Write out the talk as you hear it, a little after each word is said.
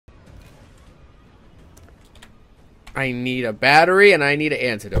I need a battery and I need an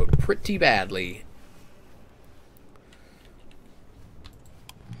antidote pretty badly.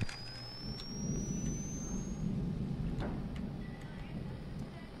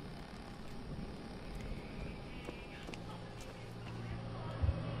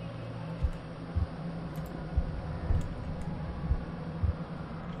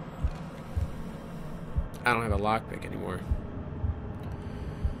 I don't have a lockpick anymore.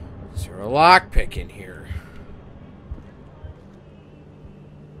 Is there a lockpick in here?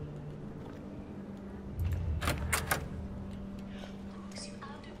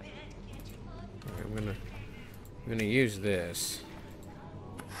 I'm gonna use this.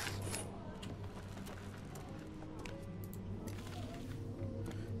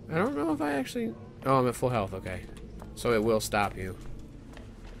 I don't know if I actually... Oh, I'm at full health, okay. So it will stop you.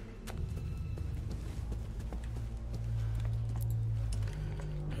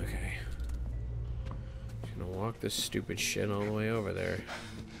 Okay. Just gonna walk this stupid shit all the way over there.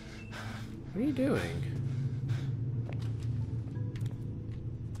 What are you doing?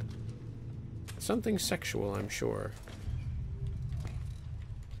 Something sexual, I'm sure.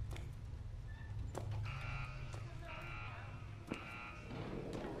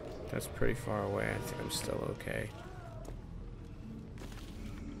 That's pretty far away. I think I'm still okay.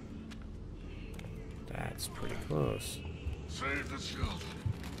 That's pretty close. Save the shield.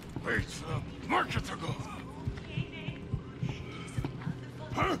 Wait, market to go.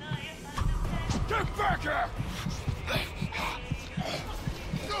 Huh? Get back here!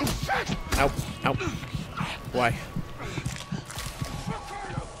 Ow, ow. Why?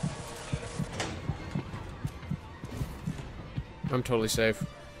 I'm totally safe.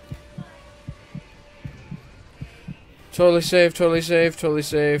 Totally safe, totally safe, totally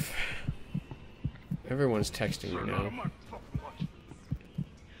safe. Everyone's texting me now.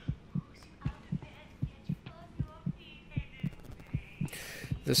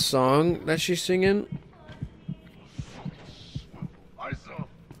 The song that she's singing?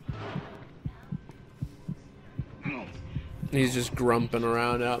 He's just grumping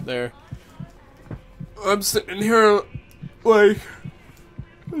around out there. I'm sitting here like...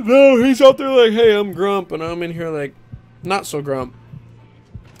 No, he's out there like, hey, I'm Grump. And I'm in here like, not so Grump.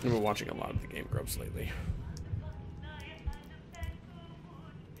 I've been watching a lot of the Game Grumps lately.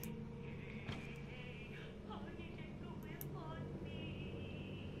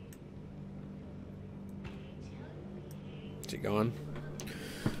 Is he gone?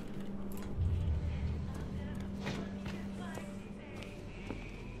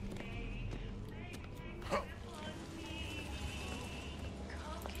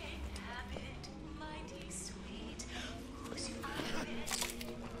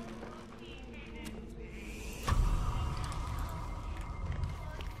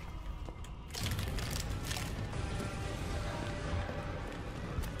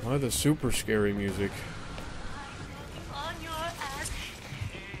 Why the super scary music?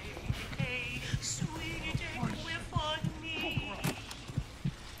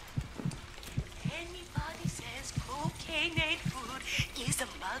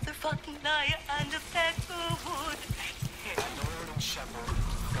 Motherfucking liar under Peckerwood. Lord and Shepherd,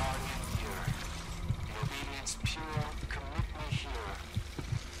 guardian here. In obedience pure, commit me here.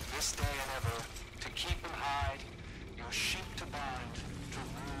 This day and ever, to keep and hide, your sheep to bind, to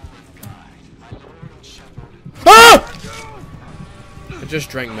rule and guide. My Lord and Shepherd. Ah! I just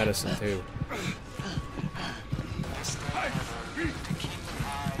drank medicine too. This day and ever, to keep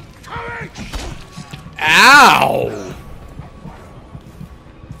and hide. Ow!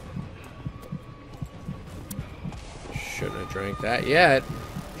 Shouldn't have drank that yet.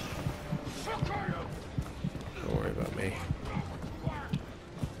 Don't worry about me.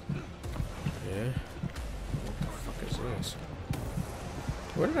 Yeah. What the fuck is this?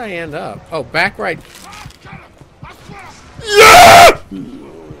 Where did I end up? Oh, back right. Yeah!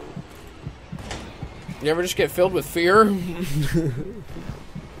 You ever just get filled with fear?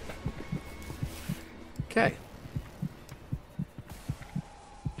 Okay.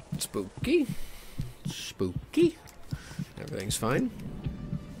 Spooky. Spooky. Everything's fine.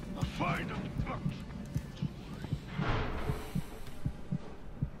 I'll find him.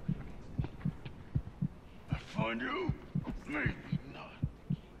 I find you? Maybe not.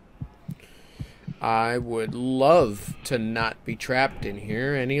 I would love to not be trapped in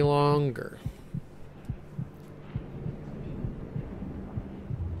here any longer.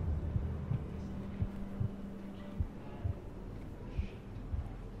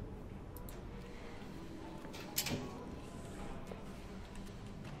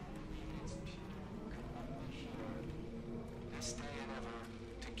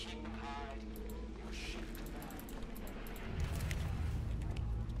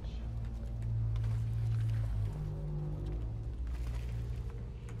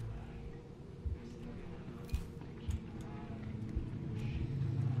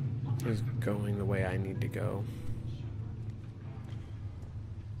 is going the way I need to go.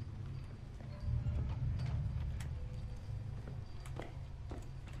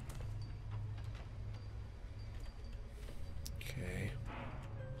 Okay.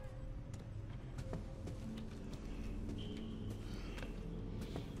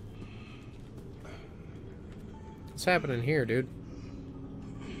 What's happening here, dude?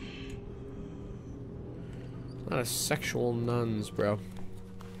 A lot of sexual nuns, bro.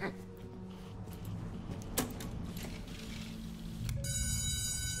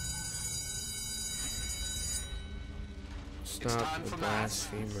 Stop the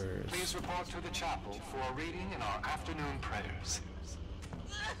blasphemers. Please report to the chapel for a reading in our afternoon prayers.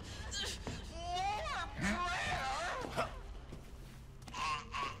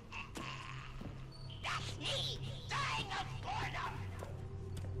 That's me, dying of boredom.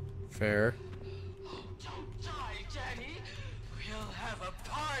 Fair. Don't die, Daddy. We'll have a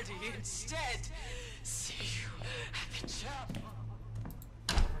party instead. See you at the chapel.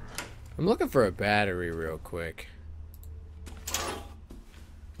 I'm looking for a battery real quick.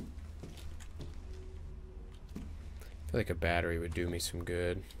 I feel like a battery would do me some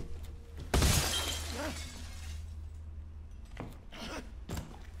good.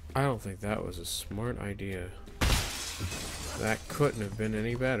 I don't think that was a smart idea. That couldn't have been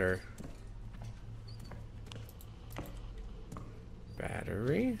any better.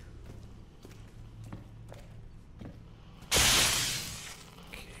 Battery?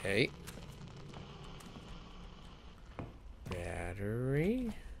 Okay.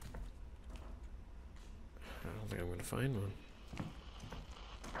 Battery? I don't think I'm gonna find one.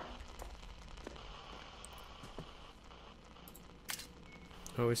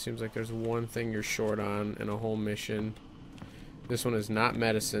 Always seems like there's one thing you're short on in a whole mission. This one is not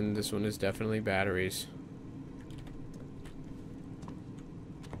medicine. This one is definitely batteries.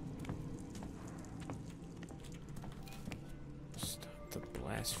 Stop the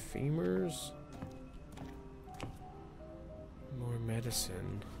blasphemers. More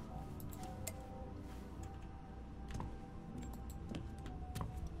medicine.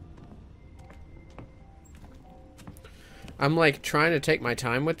 I'm like trying to take my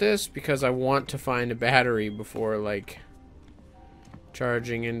time with this because I want to find a battery before like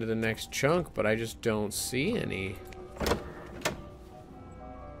charging into the next chunk, but I just don't see any.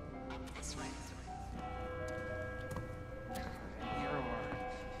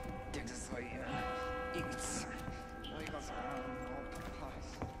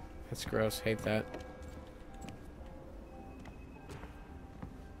 That's gross. Hate that.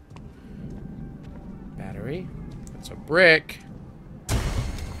 Battery. That's a brick.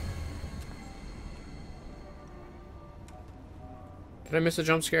 Did I miss a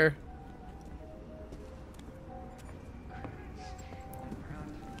jump scare?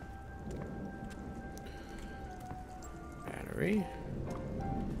 Battery.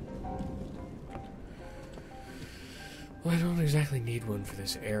 Well, I don't exactly need one for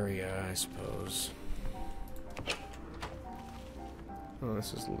this area, I suppose. Oh,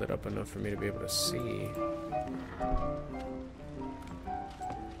 this is lit up enough for me to be able to see.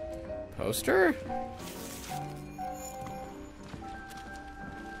 Poster?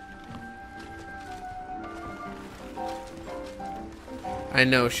 I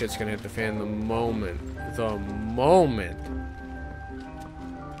know shit's gonna hit the fan the moment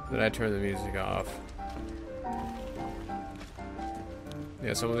that I turn the music off.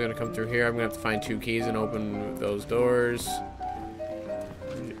 Yeah, someone's gonna come through here. I'm gonna have to find 2 keys and open those doors.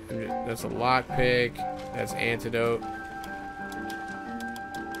 That's a lockpick. That's antidote.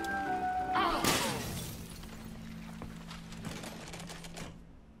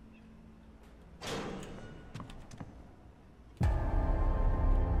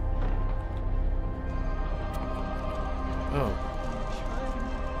 Oh.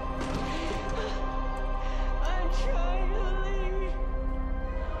 I'm trying to leave.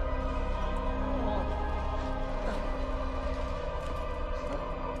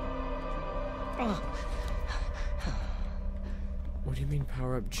 What do you mean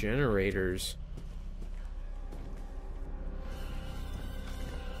power up generators?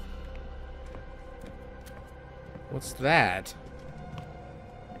 What's that?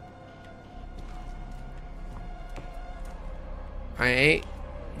 I ain't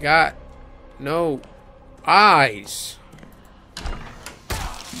got no eyes.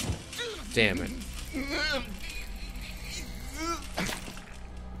 Damn it.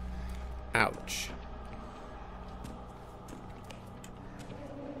 Ouch.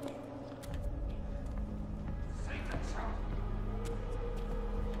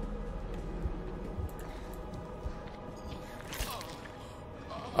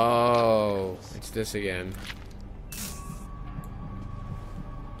 Oh, it's this again.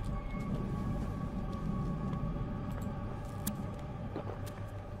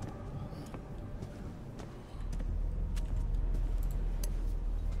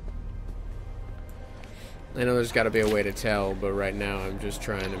 I know there's got to be a way to tell, but right now I'm just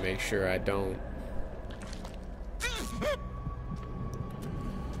trying to make sure I don't.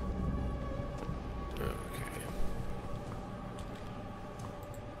 Okay.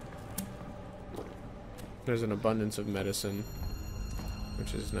 There's an abundance of medicine,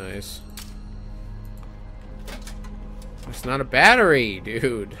 which is nice. It's not a battery,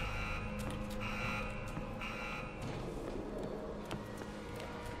 dude.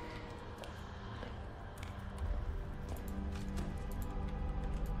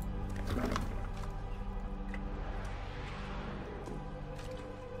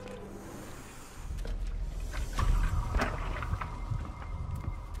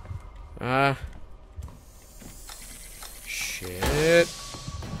 Shit.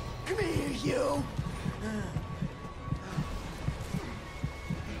 Come here, you.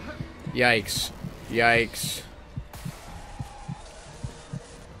 Yikes. Yikes.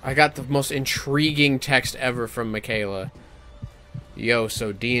 I got the most intriguing text ever from Michaela. Yo,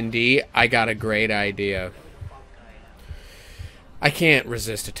 so D&D, I got a great idea. I can't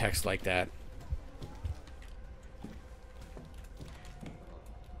resist a text like that.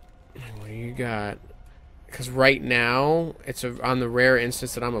 What do you got? Because right now, it's on the rare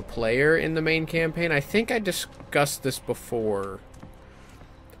instance that I'm a player in the main campaign. I think I discussed this before.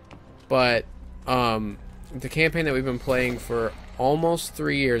 But, the campaign that we've been playing for almost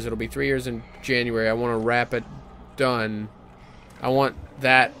 3 years, it'll be 3 years in January, I want to wrap it done. I want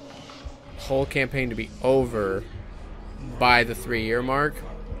that whole campaign to be over by the 3-year mark.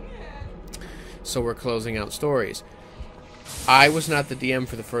 So we're closing out stories. I was not the DM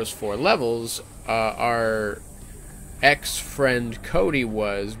for the first 4 levels. Our ex-friend Cody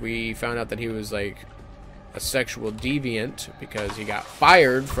was. We found out that he was like a sexual deviant because he got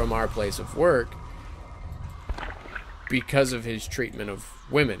fired from our place of work because of his treatment of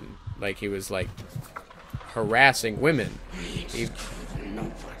women. Like, he was like harassing women. He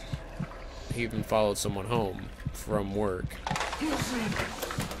even followed someone home from work.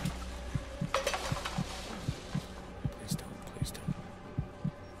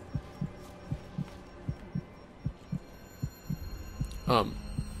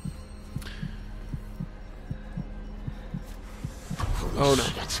 Oh no.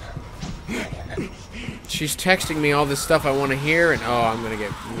 She's texting me all this stuff I want to hear, and oh, I'm gonna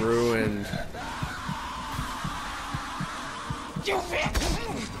get ruined.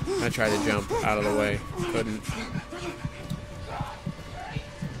 I tried to jump out of the way. Couldn't.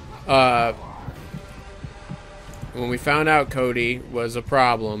 When we found out Cody was a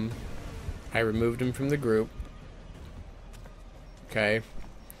problem, I removed him from the group. Okay.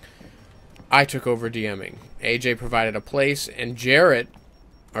 I took over DMing. AJ provided a place, and Jarrett,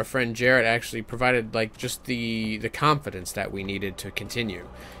 our friend Jarrett, actually provided like just the confidence that we needed to continue.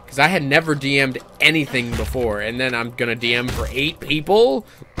 Because I had never DM'd anything before, and then I'm gonna DM for 8 people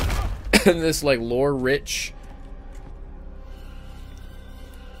in this like lore-rich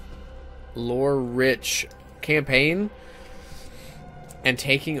campaign, and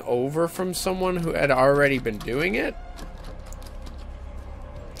taking over from someone who had already been doing it.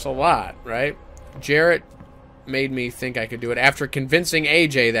 It's a lot, right? Jarrett made me think I could do it after convincing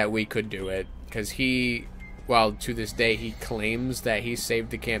AJ that we could do it, because he, well, to this day, he claims that he saved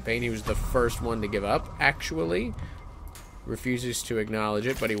the campaign. He was the first one to give up, actually. Refuses to acknowledge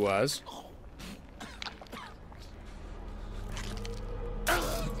it, but he was.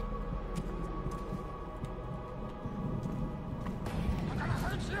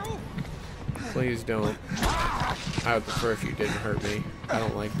 Please don't. I would prefer if you didn't hurt me. I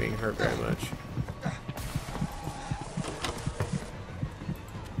don't like being hurt very much.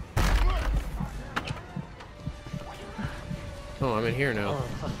 Oh, I'm in here now.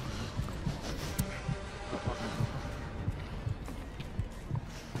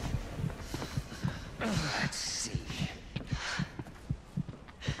 Let's see.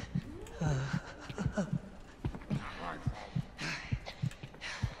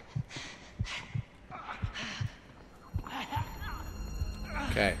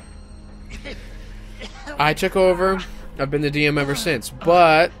 Okay. I took over. I've been the DM ever since,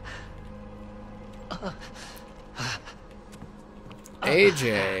 but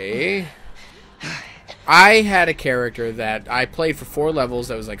AJ, I had a character that I played for 4 levels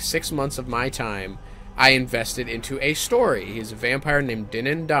that was like 6 months of my time. I invested into a story. He's a vampire named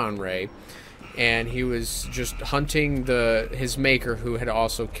Dinan Donray, and he was just hunting his maker who had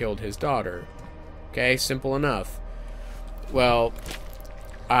also killed his daughter. Okay, simple enough. Well,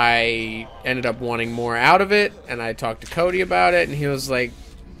 I ended up wanting more out of it, and I talked to Cody about it, and he was like,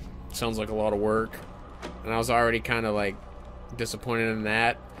 sounds like a lot of work. And I was already kind of like disappointed in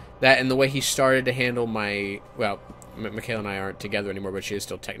that and the way he started to handle my, well, Michaela and I aren't together anymore, but she is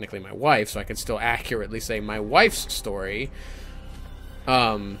still technically my wife, so I can still accurately say my wife's story.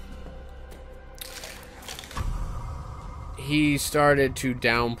 He started to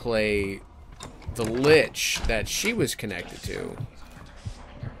downplay the lich that she was connected to.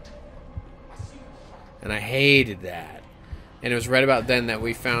 And I hated that. And it was right about then that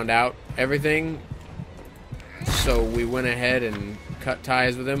we found out everything. So we went ahead and cut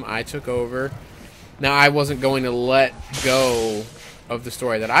ties with him. I took over. Now, I wasn't going to let go of the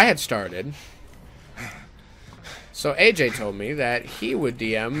story that I had started. So AJ told me that he would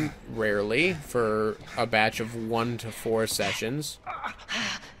DM rarely for a batch of 1 to 4 sessions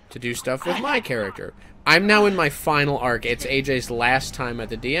to do stuff with my character. I'm now in my final arc. It's AJ's last time at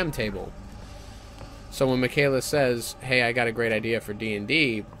the DM table. So when Michaela says, hey, I got a great idea for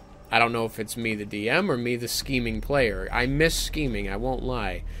D&D, I don't know if it's me, the DM, or me, the scheming player. I miss scheming, I won't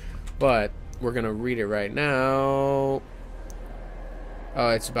lie. But we're going to read it right now. Oh,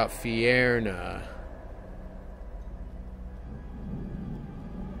 it's about Fierna.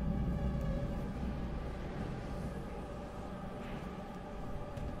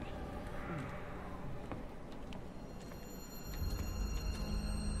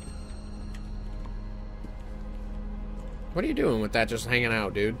 What are you doing with that just hanging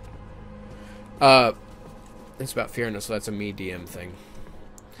out, dude? It's about Fierna, so that's a me DM thing.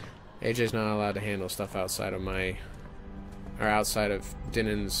 AJ's not allowed to handle stuff outside of my... or outside of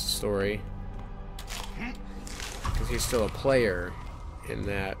Dinan's story. Because he's still a player in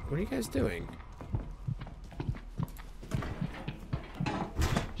that. What are you guys doing?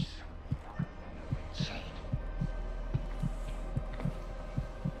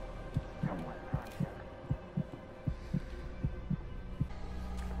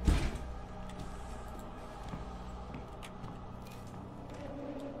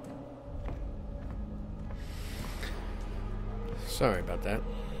 Sorry about that.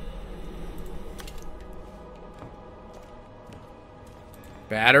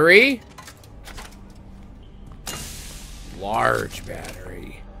 Battery? Large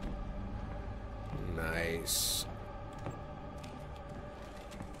battery. Nice.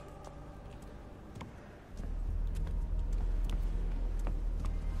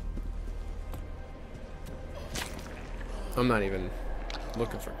 I'm not even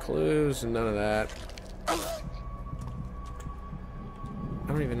looking for clues and none of that.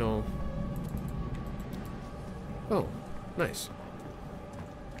 I don't even know. Oh, nice.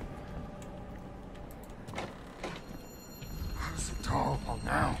 It's adorable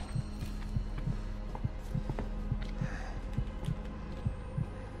now.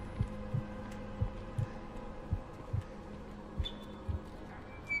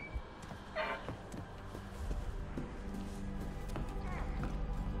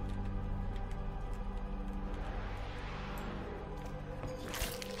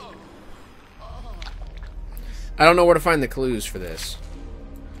 I don't know where to find the clues for this.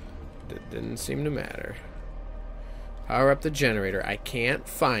 It didn't seem to matter. Power up the generator. I can't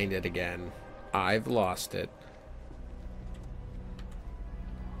find it again. I've lost it.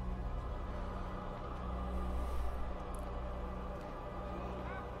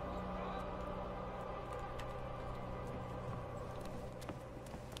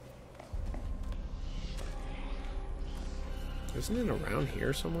 Isn't it around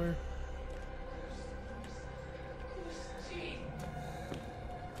here somewhere?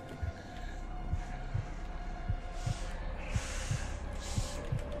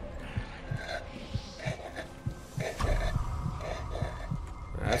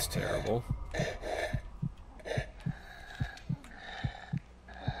 That's terrible.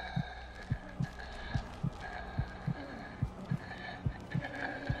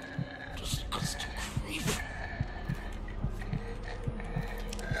 Disgusting creep.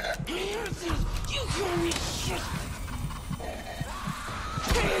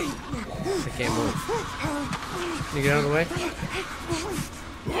 I can't move. Can you get out of the way?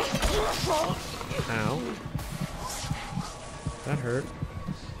 Ow. That hurt.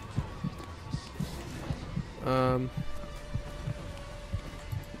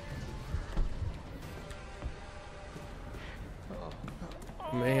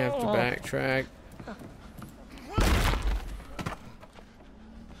 May have to backtrack.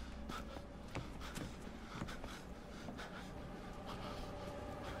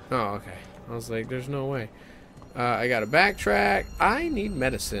 Oh, okay. I was like, there's no way. I gotta backtrack. I need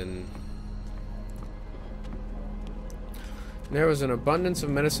medicine. There was an abundance of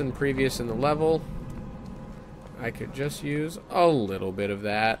medicine previous in the level. I could just use a little bit of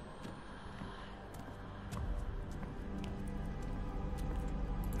that.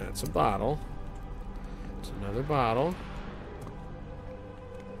 That's a bottle. It's another bottle.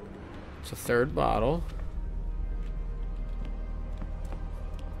 It's a third bottle.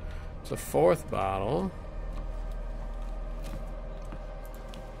 It's a fourth bottle.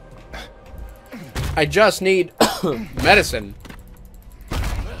 I just need medicine.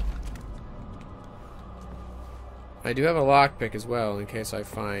 I do have a lockpick as well in case I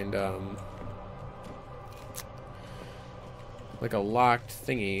find like a locked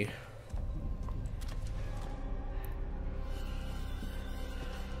thingy.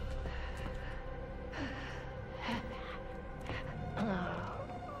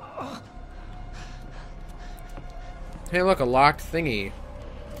 Hey, look, a locked thingy.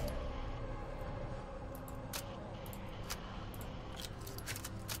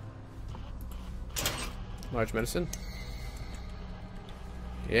 Large medicine.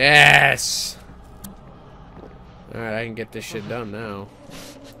 Yes! Alright, I can get this shit done now.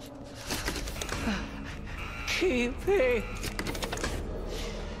 Keep it.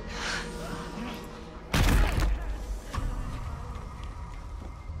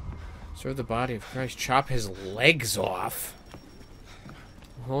 Serve the body of Christ. Chop his legs off.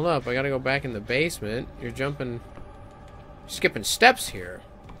 Hold up, I gotta go back in the basement. You're skipping steps here.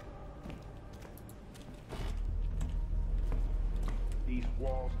 These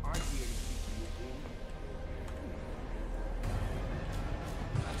walls aren't here to keep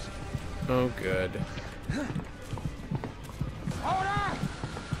you in. Oh, good.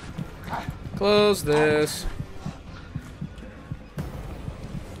 Close this.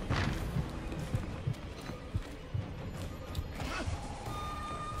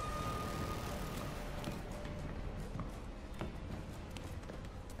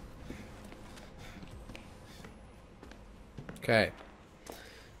 Okay.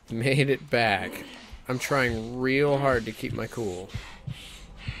 Made it back. I'm trying real hard to keep my cool.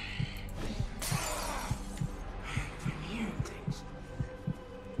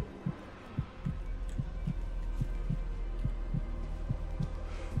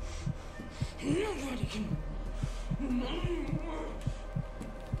 Nobody can.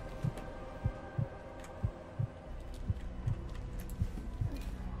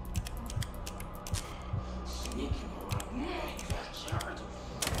 Sneaking around my backyard.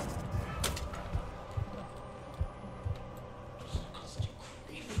 Just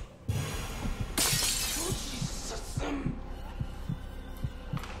creep. Oh, Jesus.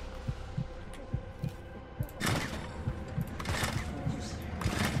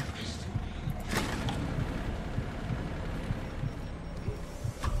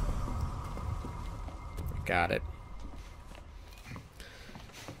 Got it.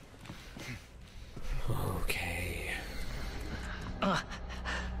 Okay. How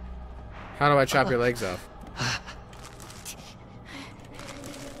do I chop your legs off?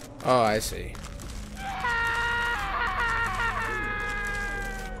 Oh, I see.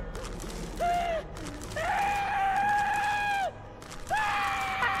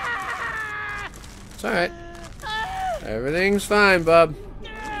 It's alright. Everything's fine, bub.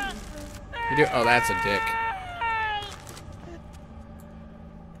 You do. Oh, that's a dick.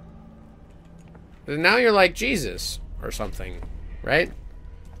 But now you're like Jesus or something, right?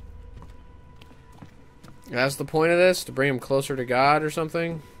 That's the point of this? To bring him closer to God or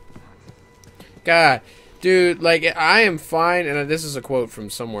something? God, dude, like, I am fine, and this is a quote from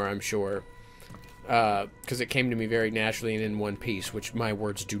somewhere, I'm sure, because it came to me very naturally and in one piece, which my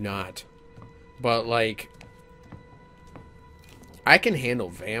words do not. But, like, I can handle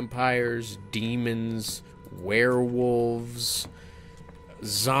vampires, demons, werewolves,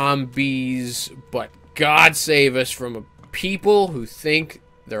 zombies, but God save us from people who think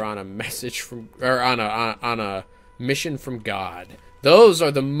they're on a message from, or on a mission from God. Those are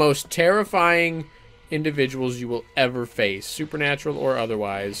the most terrifying individuals you will ever face, supernatural or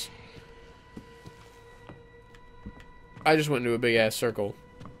otherwise. I just went into a big ass circle.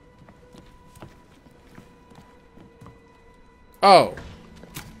 Oh.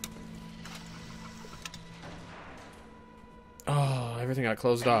 Oh, everything got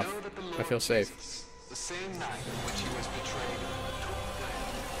closed off. I feel safe. The same night in which he was betrayed, took bread,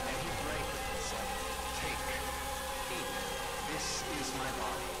 and he drank it and said, "Take, eat, this is my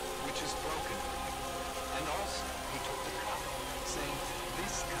body, which is broken for you." And also he took the cup, saying,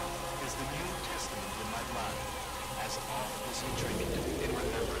 "This cup is the New Testament in my blood. As oft as you drink it, in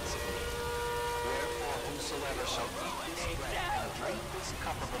remembrance of me."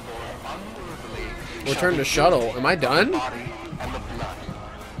 Return to shuttle. Am I done?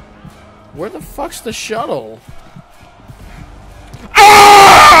 Where the fuck's the shuttle?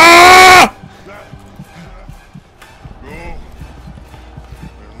 Ah!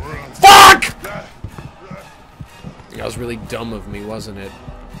 Fuck! That was really dumb of me, wasn't it?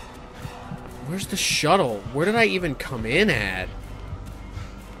 Where's the shuttle? Where did I even come in at?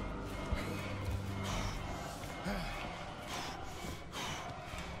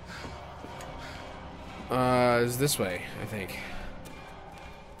 It's this way, I think.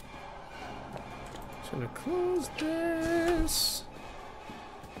 Just gonna close this.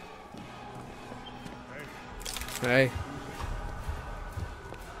 Hey.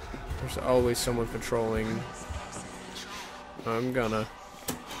 There's always someone patrolling. I'm gonna.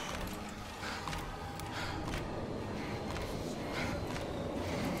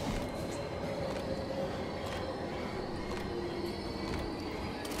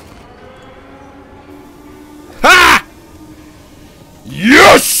 Ha!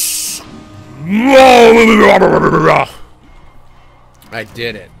 Yes! I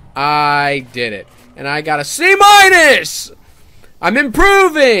did it. I did it. And I got a C-. I'm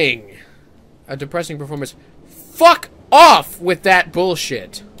improving! A depressing performance. Fuck off with that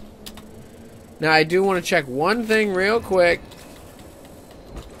bullshit. Now, I do want to check one thing real quick.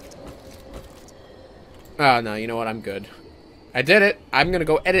 Oh, no, you know what? I'm good. I did it. I'm going to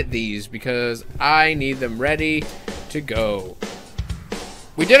go edit these because I need them ready to go.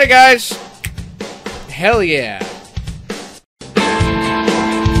 We did it, guys. Hell yeah.